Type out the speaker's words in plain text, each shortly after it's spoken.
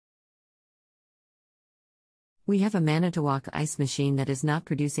We have a Manitowoc ice machine that is not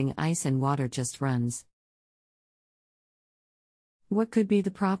producing ice and water just runs. What could be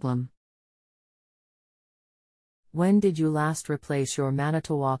the problem? When did you last replace your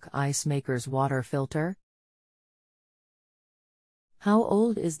Manitowoc ice maker's water filter? How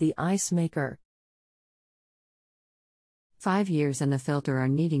old is the ice maker? 5 years and the filter are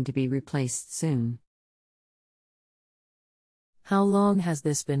needing to be replaced soon. How long has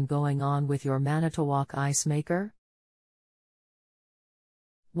this been going on with your Manitowoc ice maker?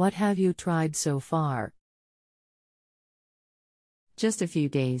 What have you tried so far? Just a few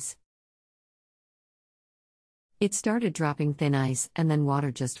days. It started dropping thin ice and then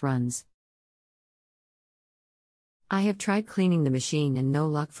water just runs. I have tried cleaning the machine and no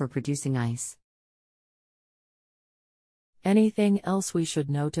luck for producing ice. Anything else we should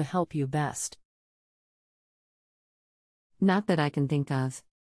know to help you best? Not that I can think of.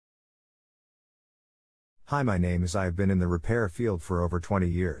 Hi, my name is. I have been in the repair field for over 20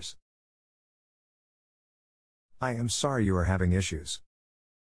 years. I am sorry you are having issues.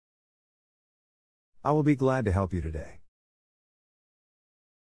 I will be glad to help you today.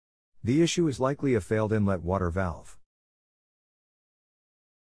 The issue is likely a failed inlet water valve.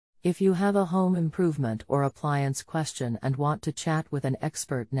 If you have a home improvement or appliance question and want to chat with an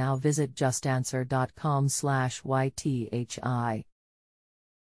expert now, visit justanswer.com/ythi.